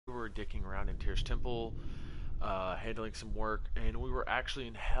dicking around in Tyr's Temple, handling some work, and we were actually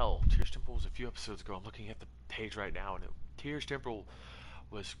in Hell. Tyr's Temple was a few episodes ago. I'm looking at the page right now, and Tyr's Temple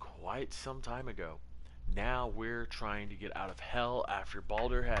was quite some time ago. Now we're trying to get out of Hell after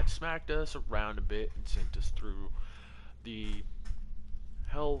Baldur had smacked us around a bit and sent us through the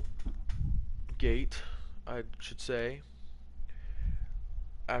Hell Gate, I should say,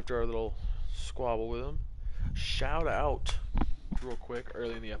 after our little squabble with him. Shout out, real quick,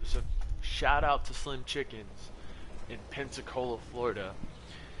 early in the episode, shout out to Slim Chickens in Pensacola, Florida.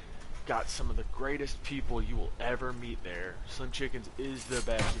 Got some of the greatest people you will ever meet there. Slim Chickens is the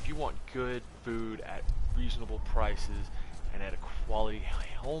best. If you want good food at reasonable prices and at a quality,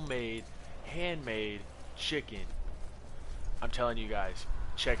 homemade, handmade chicken, I'm telling you guys,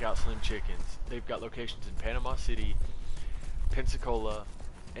 check out Slim Chickens. They've got locations in Panama City, Pensacola,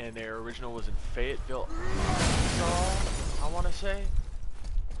 and their original was in Fayetteville, Arkansas, I want to say,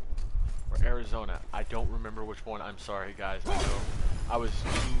 or Arizona. I don't remember which one. I'm sorry, guys. I know I was too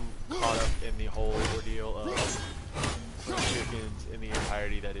caught up in the whole ordeal of Slim Chickens in the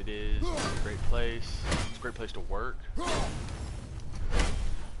entirety that it is. It's a great place. It's a great place to work.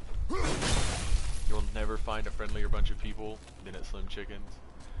 You'll never find a friendlier bunch of people than at Slim Chickens,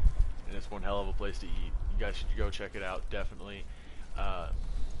 and it's one hell of a place to eat. You guys should go check it out, definitely. I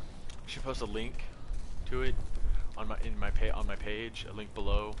should post a link to it on my page, a link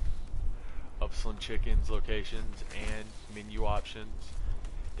below, of Slim Chickens locations and menu options.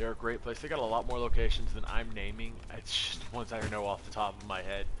 They're a great place. They got a lot more locations than I'm naming. It's just ones I know off the top of my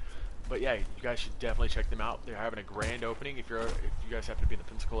head. But yeah, you guys should definitely check them out. They're having a grand opening. If you guys happen to be in the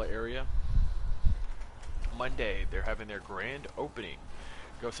Pensacola area, Monday they're having their grand opening.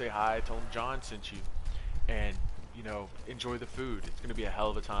 Go say hi, tell them John sent you, and enjoy the food. It's going to be a hell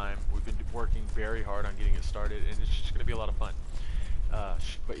of a time. We've been working very hard on getting it started, and it's just going to be a lot of fun.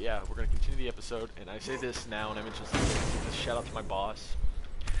 But yeah, we're going to continue the episode, and I say this now, and I mention something. Just shout out to my boss.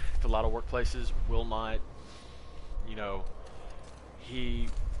 A lot of workplaces will not,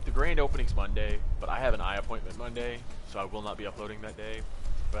 the grand opening's Monday, but I have an eye appointment Monday, so I will not be uploading that day.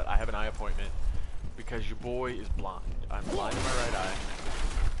 But I have an eye appointment because your boy is blind. I'm blind in my right eye.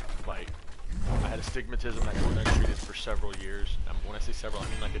 Like, I had astigmatism that I treated for several years. When I say several, I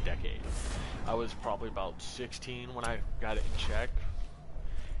mean like a decade. I was probably about 16 when I got it in check,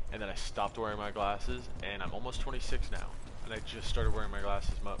 and then I stopped wearing my glasses, and I'm almost 26 now. And I just started wearing my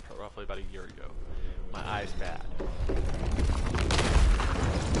glasses roughly about a year ago. My eye's bad.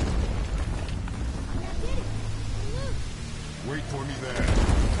 Wait for me there.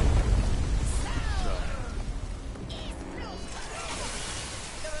 So.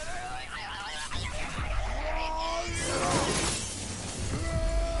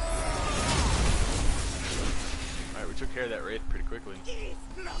 Alright, we took care of that wraith pretty quickly.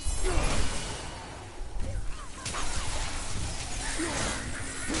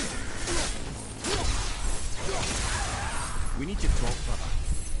 We need to talk, brother.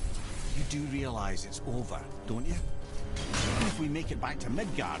 You do realize it's over, don't you? Even if we make it back to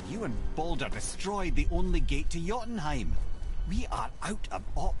Midgard, you and Baldur destroyed the only gate to Jotunheim. We are out of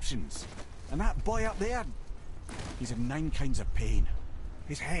options. And that boy up there, he's in 9 kinds of pain.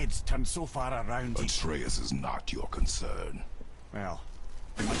 His head's turned so far around. Atreus is not your concern. Well,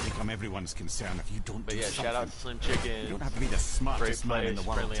 it might become everyone's concern if you don't But do yeah, something. shout out to Slim Chickens. You don't have to be the smartest man in the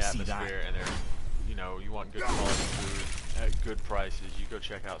world friendly to see that. atmosphere, and they're, you want good quality food at good prices. You go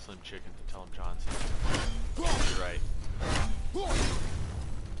check out Slim Chickens and tell them John sent you. You're right.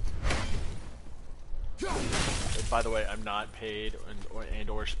 And by the way, I'm not paid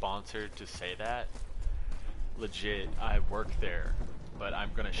or sponsored to say that. Legit, I work there, but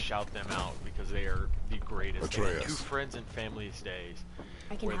I'm gonna shout them out because they are the greatest. They had 2 friends and families days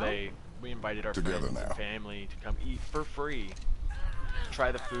where we invited our friends and family to come eat for free,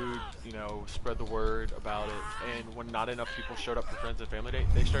 try the food, spread the word about it. And when not enough people showed up for friends and family day,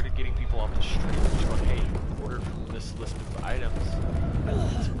 they started getting people off the street going, hey, order from this list of items.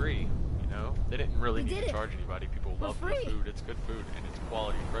 It's free. They didn't really need to charge anybody. People love the food. It's good food, and it's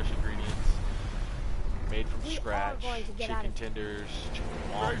quality, fresh ingredients, made from scratch, chicken tenders,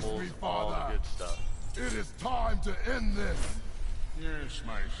 chicken waffles, all the good stuff. It is time to end this. Yes,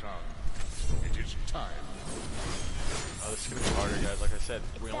 my son. It is time. Oh, this is gonna be harder, guys. Like I said,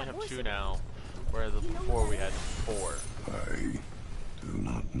 we only have 2 now, whereas before we had 4. I do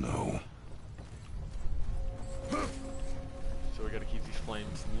not know. So we gotta keep these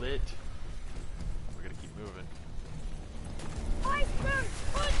flames lit. We gotta keep moving. Iceberg,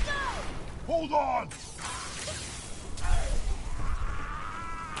 push down! Hold on!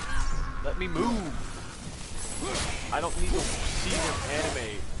 Let me move! I don't need to see them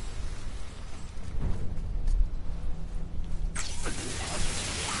animate.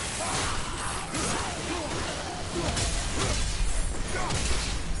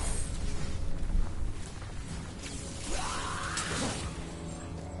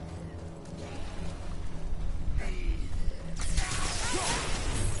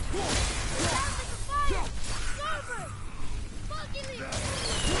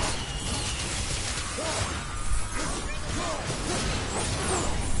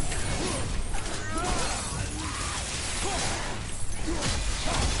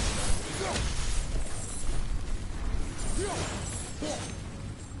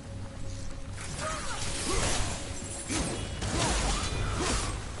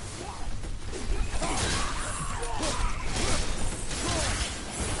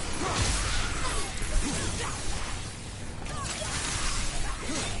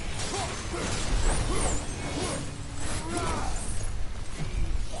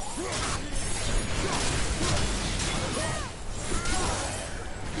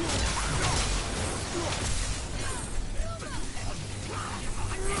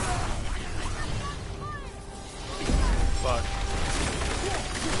 Fuck.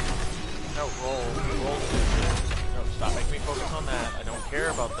 No, roll. Roll. No, stop making me focus on that. I don't care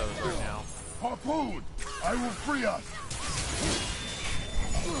about those right now. Harpoon! I will free us!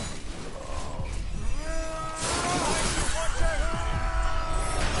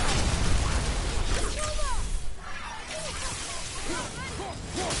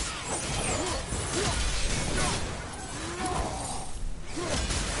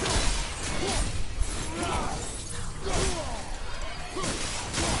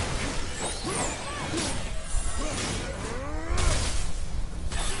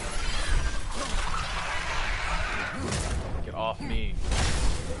 Get off me.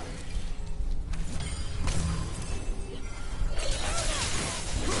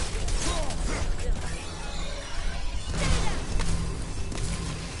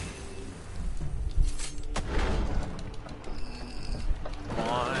 Come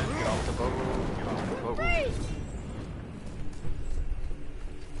on, get off the boat. Get off the boat.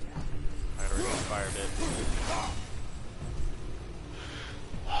 I already fired it.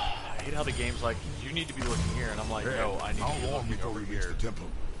 I hate how the game's like, you need to be looking here, and I'm like, no, I need to be How long looking before over we reach here. the temple?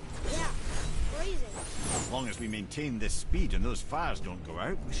 Yeah, freezing. As long as we maintain this speed and those fires don't go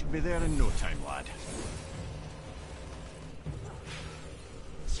out, we should be there in no time, lad.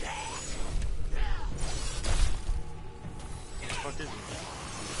 What the fuck is it?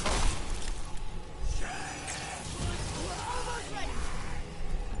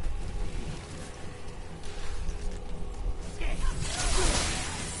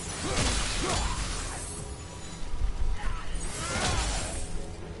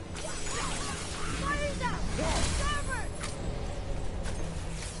 Fire's out! Starboard!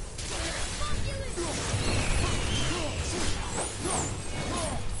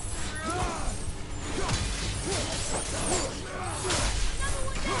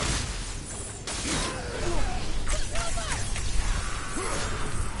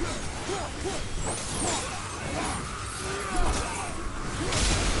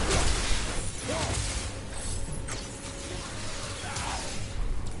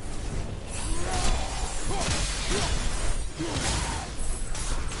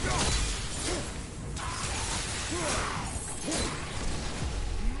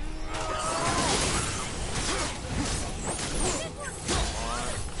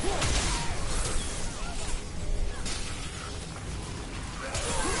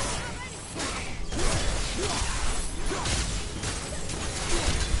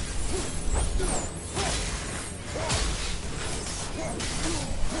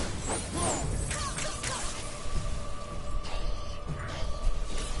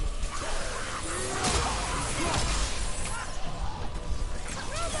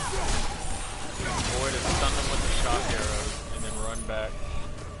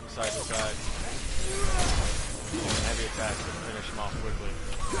 attack to finish him off quickly.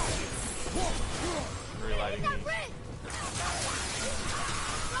 Relighting me.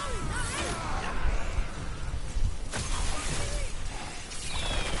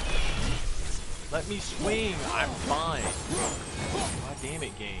 Let me swing! I'm fine! God damn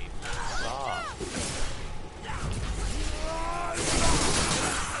it, game. Stop.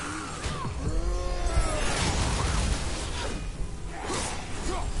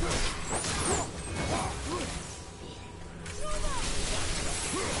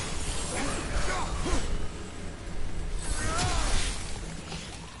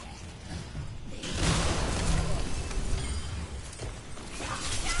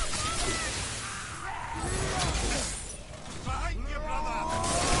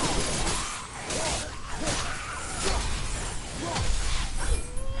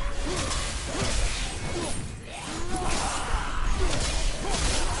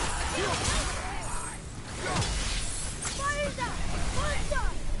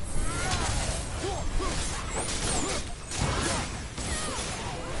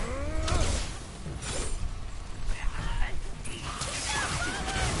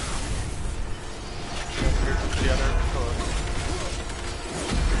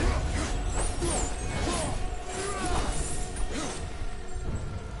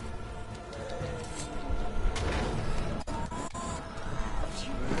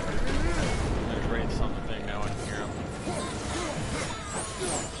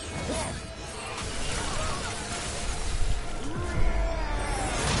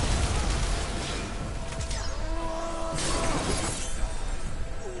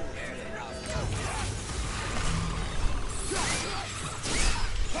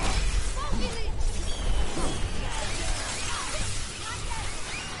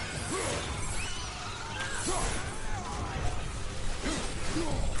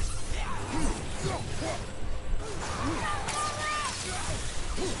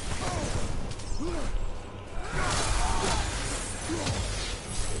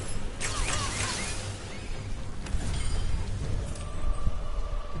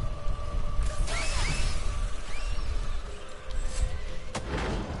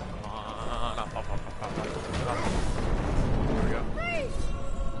 There we go.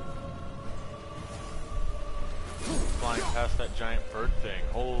 Flying past that giant bird thing.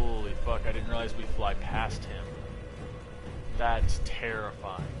 Holy fuck, I didn't realize we fly past him. That's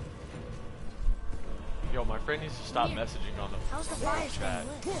terrifying. Yo, my friend needs to stop messaging on the How's the fire chat.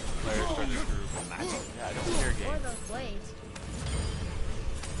 staying lit? Players started to group. Yeah, I don't hear Or games. those blades.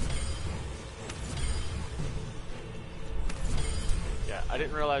 Yeah, I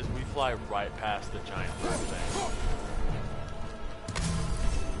didn't realize we fly right past the giant bird thing.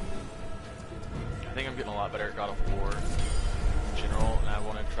 I think I'm getting a lot better at God of War in general, and I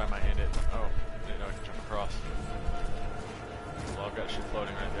want to try my hand at... Oh, I didn't know I could jump across. Well, I've got shit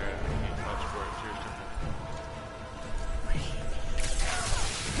floating right there. I need to touch for it. Cheers, Temple.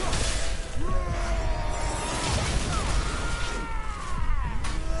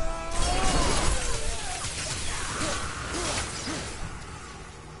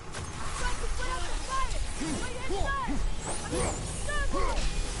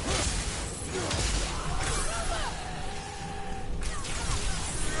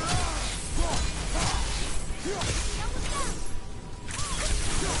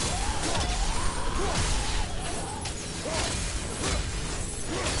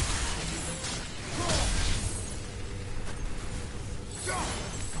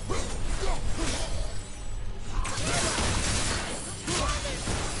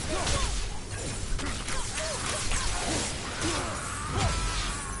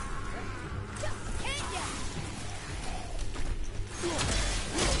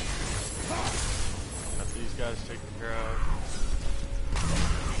 Taken care of.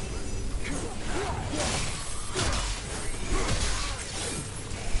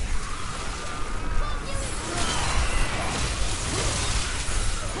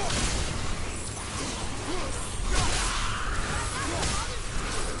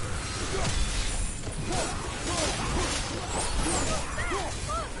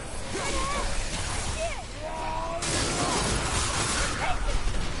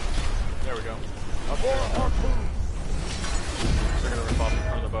 There we go. Up there. They're gonna rip off in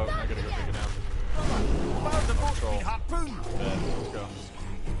front of the boat, and I gotta go take it down. Fire the boat, Control. harpoon! Yeah, let's go.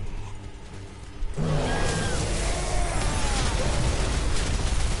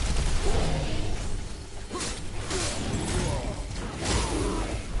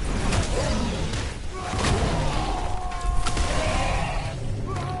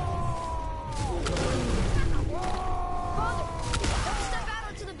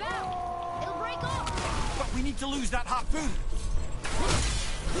 We need to lose that harpoon!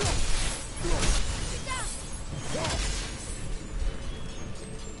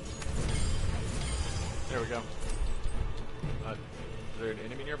 There we go. Is there an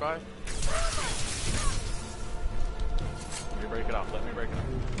enemy nearby? Let me break it off. Let me break it off.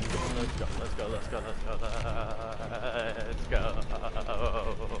 Let's go. Let's go. Let's go. Let's go. Let's go.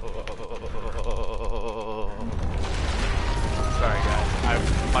 Sorry,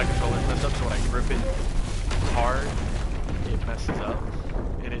 guys. My controller's messed up, so when I grip it hard, it messes up.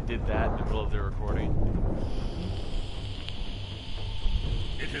 And it did that in the middle of the recording.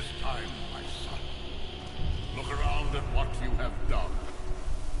 It is time, my son. Look around at what you have done.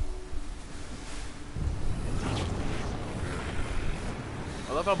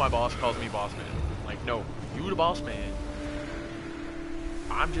 I love how my boss calls me boss man. Like, no, you the boss man.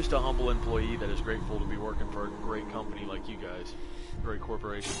 I'm just a humble employee that is grateful to be working for a great company like you guys. Great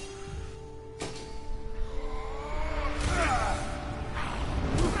corporation.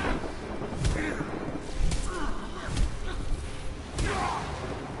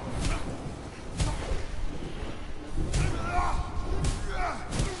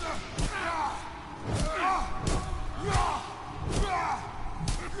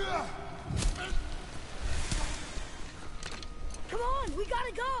 Come on, we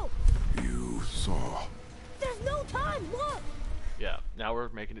gotta go! You saw. There's no time, look! Yeah, now we're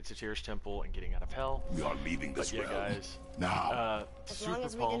making it to Tyr's Temple and getting out of hell. We are leaving this But yeah, realm. guys, Now. As long super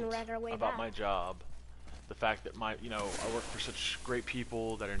as we didn't pumped wreck our way about back. my job. The fact that I work for such great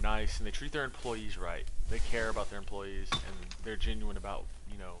people that are nice and they treat their employees right. They care about their employees and they're genuine about,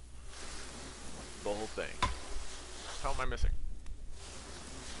 the whole thing. How am I missing?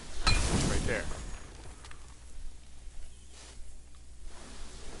 Right there.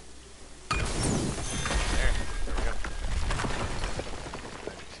 There we go.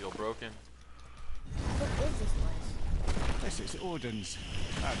 Magic seal broken. What is this place? This is Odin's.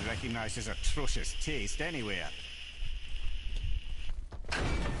 I'd recognise his atrocious taste anywhere.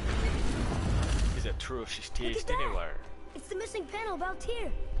 His atrocious Look taste at that. anywhere. It's the missing panel about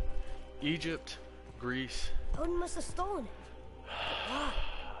Tyr. Egypt, Greece, Odin must have stolen it. Why?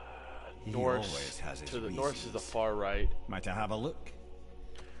 He Norse. always has his To the north is the reasons. far right. Might I have a look?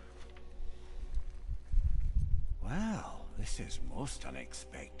 Well, this is most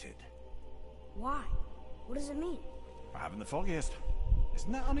unexpected. Why? What does it mean? I haven't the foggiest.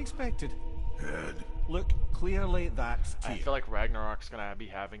 Isn't that unexpected? Head. Look, clearly that's I Tyr. feel like Ragnarok's gonna be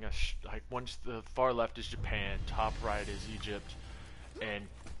having a like once the far left is Japan, top right is Egypt, and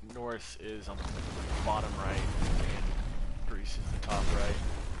north is on the bottom right, and Greece is the top right.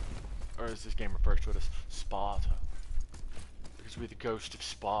 Or as this game refers to it as Sparta, because we're the ghost of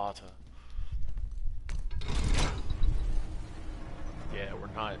Sparta. Yeah,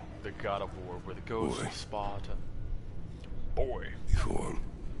 we're not the god of war. We're the ghost Boy. of Sparta. Boy. Before.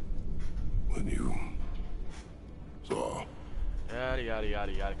 When you saw. Yada yada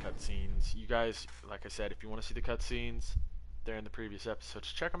yada yada cutscenes. You guys, like I said, if you want to see the cutscenes, they're in the previous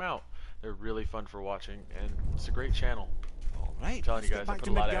episodes. Check them out. They're really fun for watching, and it's a great channel. All right, telling let's you get guys, I back put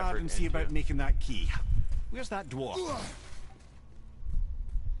to a lot of Midgard effort and see into about it. making that key. Where's that dwarf?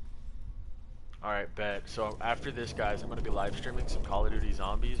 Alright, bet. So after this, guys, I'm going to be live streaming some Call of Duty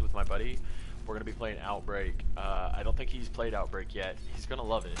Zombies with my buddy. We're going to be playing Outbreak. I don't think he's played Outbreak yet. He's going to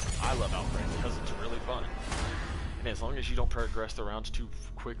love it. I love Outbreak because it's really fun. And as long as you don't progress the rounds too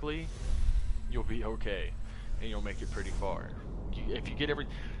quickly, you'll be okay. And you'll make it pretty far. If you get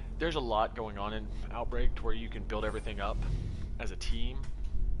there's a lot going on in Outbreak to where you can build everything up as a team.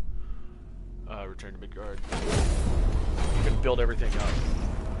 Return to Midgard. You can build everything up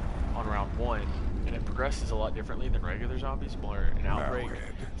on round 1, and it progresses a lot differently than regular zombies. More an Outbreak.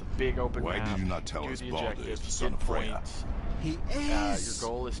 Marrowhead. It's a big open Why map. did you not tell do us the Baldur objectives, is the son get of Freya? points. He Your is.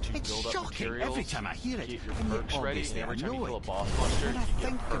 goal is to It's build up shocking materials, every time I hear it. get your and yet perks ready, and obviously every I time you know kill a it. boss monster, When I you get a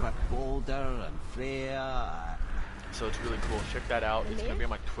think perk. about Baldur and Freya. So it's really cool. Check that out. It's going to be on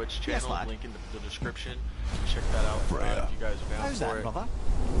my Twitch Yes, channel. lad. Link in the description. Check that out Freya. if you guys are down How's for that, it. brother?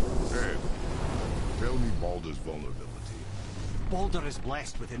 Head. Tell me Baldur's vulnerability. Baldur is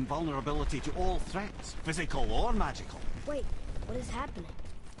blessed with invulnerability to all threats, physical or magical. Wait, what is happening?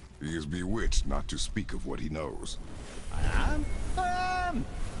 He is bewitched not to speak of what he knows. I am?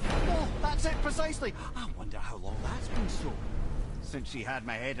 Oh, that's it precisely. I wonder how long that's been so. Since she had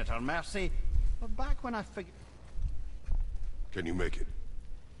my head at her mercy, but back when I figured... Can you make it?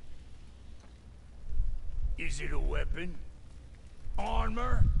 Is it a weapon?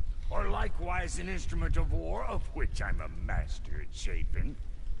 Armor? Or likewise an instrument of war, of which I'm a master at shaping?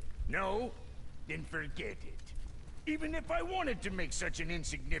 No? Then forget it. Even if I wanted to make such an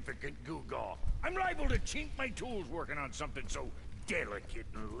insignificant gewgaw, I'm liable to chink my tools working on something so delicate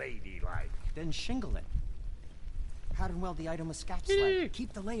and ladylike. Then shingle it. Pattern weld the item with scat sled.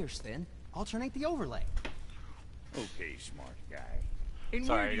 Keep the layers thin. Alternate the overlay. Okay, smart guy. And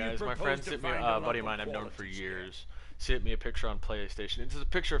where Sorry do you guys, my propose friend to sent me, find a lump buddy of mine I've known quality for scrap? years, sent me a picture on PlayStation. It's a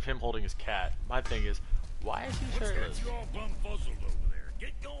picture of him holding his cat. My thing is, why is he What's shirtless? got you all bumfuzzled over there?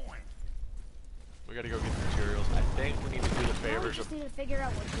 Get going. We gotta go get the materials. I think we need to do the Now we favors just of... need to figure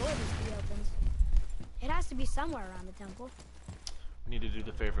out what door this key opens. It has to be somewhere around the temple. We need to do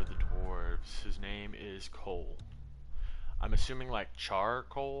the favor of the dwarves. His name is Cole. I'm assuming like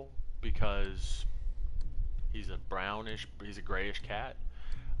charcoal because he's a grayish cat.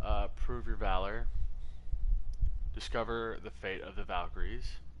 Prove your valor. Discover the fate of the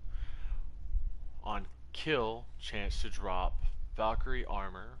Valkyries. On kill, chance to drop Valkyrie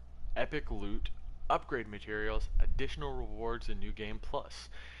armor, epic loot, upgrade materials, additional rewards, and new game plus.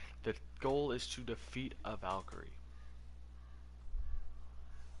 The goal is to defeat a Valkyrie.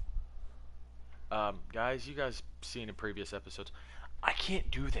 Guys, you guys seen in previous episodes, I can't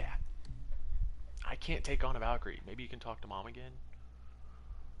do that. I can't take on a Valkyrie. Maybe you can talk to Mom again?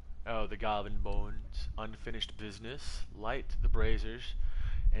 Oh, the Goblin Bones. Unfinished business. Light the braziers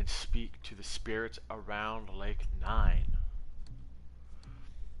and speak to the spirits around Lake 9.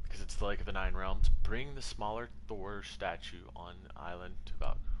 Because it's the Lake of the Nine Realms. Bring the smaller Thor statue on island to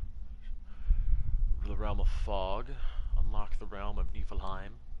Valkyrie. The realm of fog. Unlock the realm of Niflheim.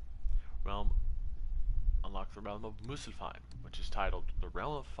 Unlock the realm of Muspelheim, which is titled the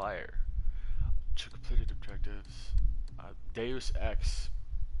Realm of Fire. To completed objectives. Deus Ex.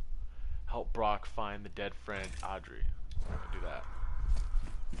 Help Brock find the dead friend Audrey. I'm gonna do that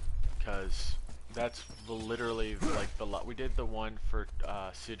because that's literally like we did the one for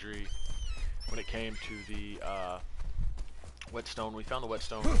Sidri when it came to the whetstone. We found the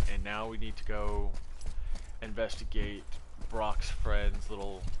whetstone, and now we need to go investigate Brock's friend's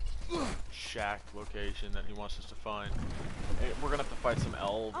little shack location that he wants us to find. And we're gonna have to fight some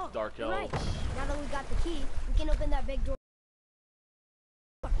dark you're elves. right. Now that we got the key, we can open that big door.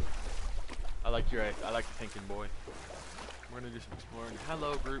 I like the thinking, boy. We're gonna do some exploring.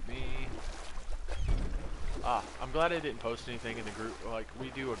 Hello, group me. I'm glad I didn't post anything in the group. Like, we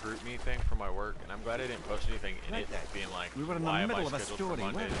do a group me thing for my work, and I'm glad I didn't post anything in it being like, We were in the why am I middle of a scheduled story, for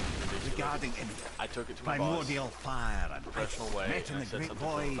Monday? weren't This is we? ridiculous. Regarding I took it to my boss, primordial fire and professional way, met in and I the said great something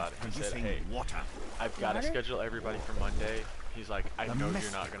to him void about it. He said, producing hey, water. I've got to Water? schedule everybody for Monday. He's like, I The know you're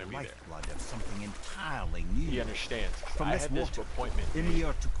mystic not going to be there. lifeblood of something entirely new. He understands. From I this had this water, appointment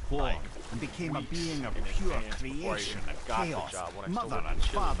Ymir took form like, and became a weeks being of in pure advance before I creation, even got the chaos, job when I still mother worked and in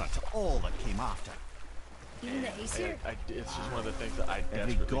Chile. father to all that came after. Even the Aesir? It's just one of the things that I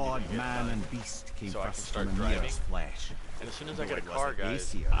Every desperately god, need to get man, done. and beast came so I can first start from driving. Ymir's flesh. And as soon as I get a It was car, the guys,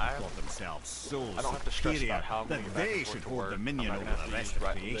 Aesir who I thought themselves so don't have to stress superior about how I'm that going to get back they and forth should to hold work. dominion I'm not over gonna the have rest to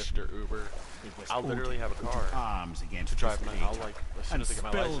of use creation. Lyft or Uber. It was I'll literally Odin have a who car took arms against to drive his my. creator I'll like as soon and as I get my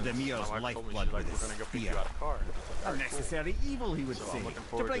spilled license. Ymir's My wife told me, lifeblood she's like, with we're his gonna go pick spear. you out a car. And I was like, all right, cool. Unnecessary evil, he would So say, I'm looking to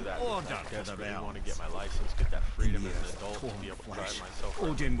forward bring to that. order I to the desperately want to realms. get my license, get that freedom as an Ymir's adult to torn be able to flesh. drive myself.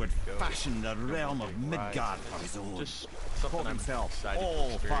 wherever Odin would I go. fashion the Go realm on of big rides. Midgard And for it's his own. just Called something I'm himself excited to All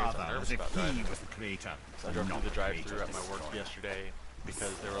experience. Father, I'm as nervous if about he driving. was the creator. So I drove not through the the creator drive-through at my work destroyer. yesterday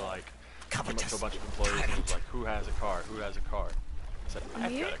because they were like, came up to a Covetous bunch of employees and was tyrant. like, who has a car? Who has a car? I said, I've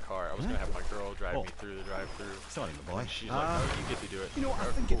Amir? got a car. I was going to have my girl drive Oh. me through the drive-through. Sorry, my boy. And she's like, no, you get to do it. You know, I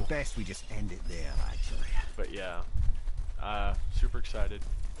Okay, think cool. it's best we just end it there, actually. But yeah, super excited.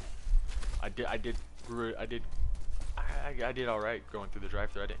 I did all right going through the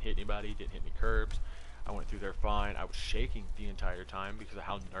drive-thru. I didn't hit anybody, didn't hit any curbs. I went through there fine. I was shaking the entire time because of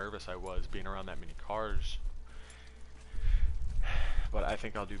how nervous I was being around that many cars. But I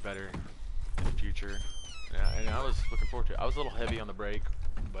think I'll do better in the future. Yeah, and I was looking forward to it. I was a little heavy on the brake,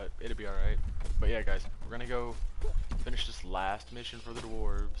 but it'll be all right. But yeah, guys, we're gonna go finish this last mission for the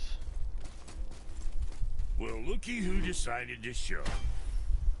dwarves. Well, looky who decided to show.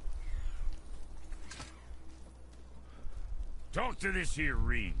 Talk to this here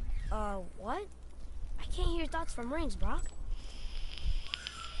ring. What? I can't hear thoughts from rings, Brock.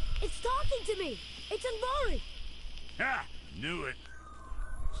 It's talking to me! It's Anvari! Ha! Knew it.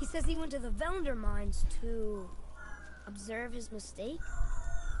 He says he went to the Velander mines to observe his mistake,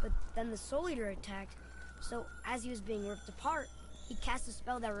 but then the Soul Eater attacked, so as he was being ripped apart, he cast a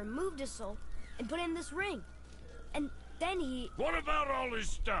spell that removed his soul and put it in this ring. And then he... What about all his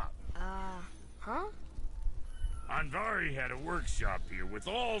stuff? Huh? Anvari had a workshop here with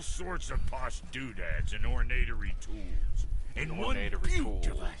all sorts of posh doodads and ornatory tools. And one Ornatory tools.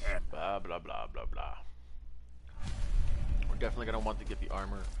 beautiful heaven. Blah, blah, blah, blah, blah. We're definitely going to want to get the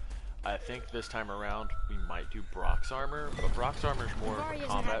armor. I think this time around we might do Brock's armor, but Brock's armor is more Anvari of a isn't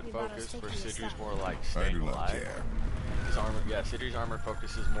combat happy about us focus, taking where his Sidri's stuff. more like I staying do not alive. care. His armor, yeah, Sidri's armor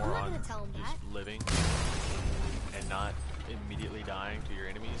focuses more I'm not on gonna tell him just that. living and not immediately dying to your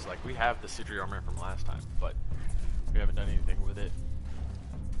enemies. Like, we have the Sidri armor from last time, but we haven't done anything with it.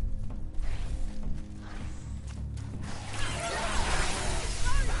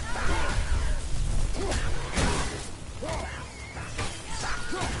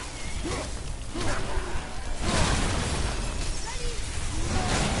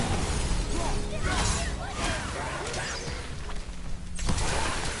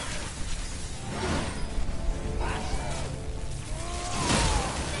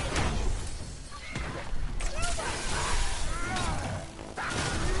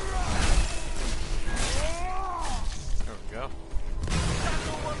 There we go.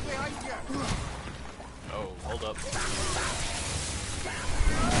 Oh, hold up.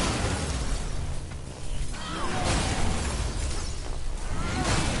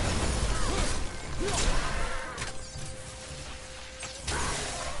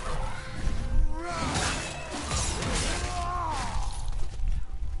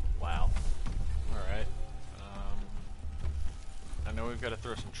 Wow. Alright. I know we've got to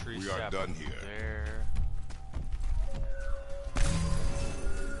throw some tree We are sap done up here. there.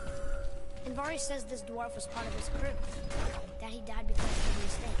 Anvari says this dwarf was part of his crew, that he died because of his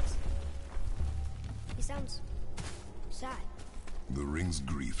mistakes. He sounds sad. The ring's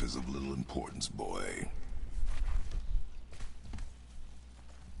grief is of little importance, boy.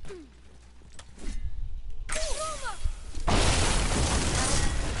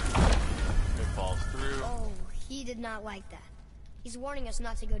 It falls through. Oh, he did not like that. He's warning us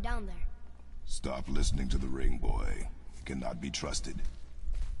not to go down there. Stop listening to the ring, boy. It cannot be trusted.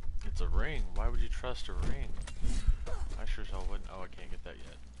 It's a ring. Why would you trust a ring? I sure as hell wouldn't. Oh, I can't get that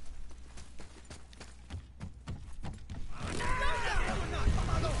yet.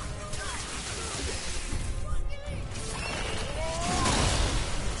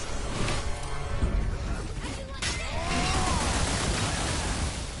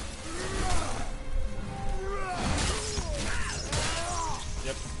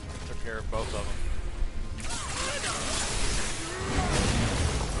 Yep, took care of both of them.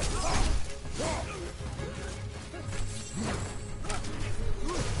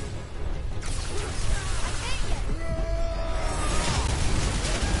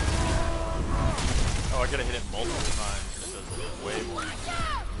 Oh, I gotta hit it multiple times. This does way more.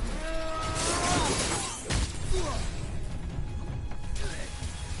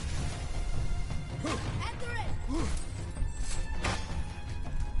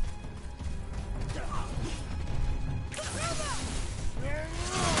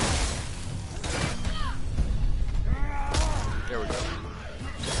 There we go.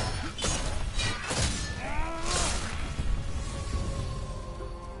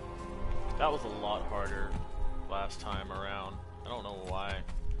 That was a lot harder last time around. I don't know why.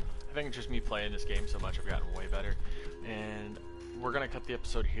 I think it's just me playing this game so much, I've gotten way better. And we're going to cut the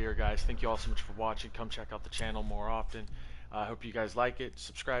episode here, guys. Thank you all so much for watching. Come check out the channel more often. I hope you guys like it.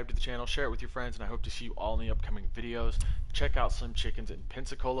 Subscribe to the channel, share it with your friends, and I hope to see you all in the upcoming videos. Check out Slim Chickens in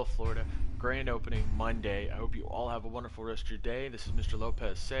Pensacola, Florida. Grand opening Monday. I hope you all have a wonderful rest of your day. This is Mr.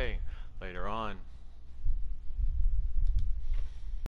 Lopez saying later on.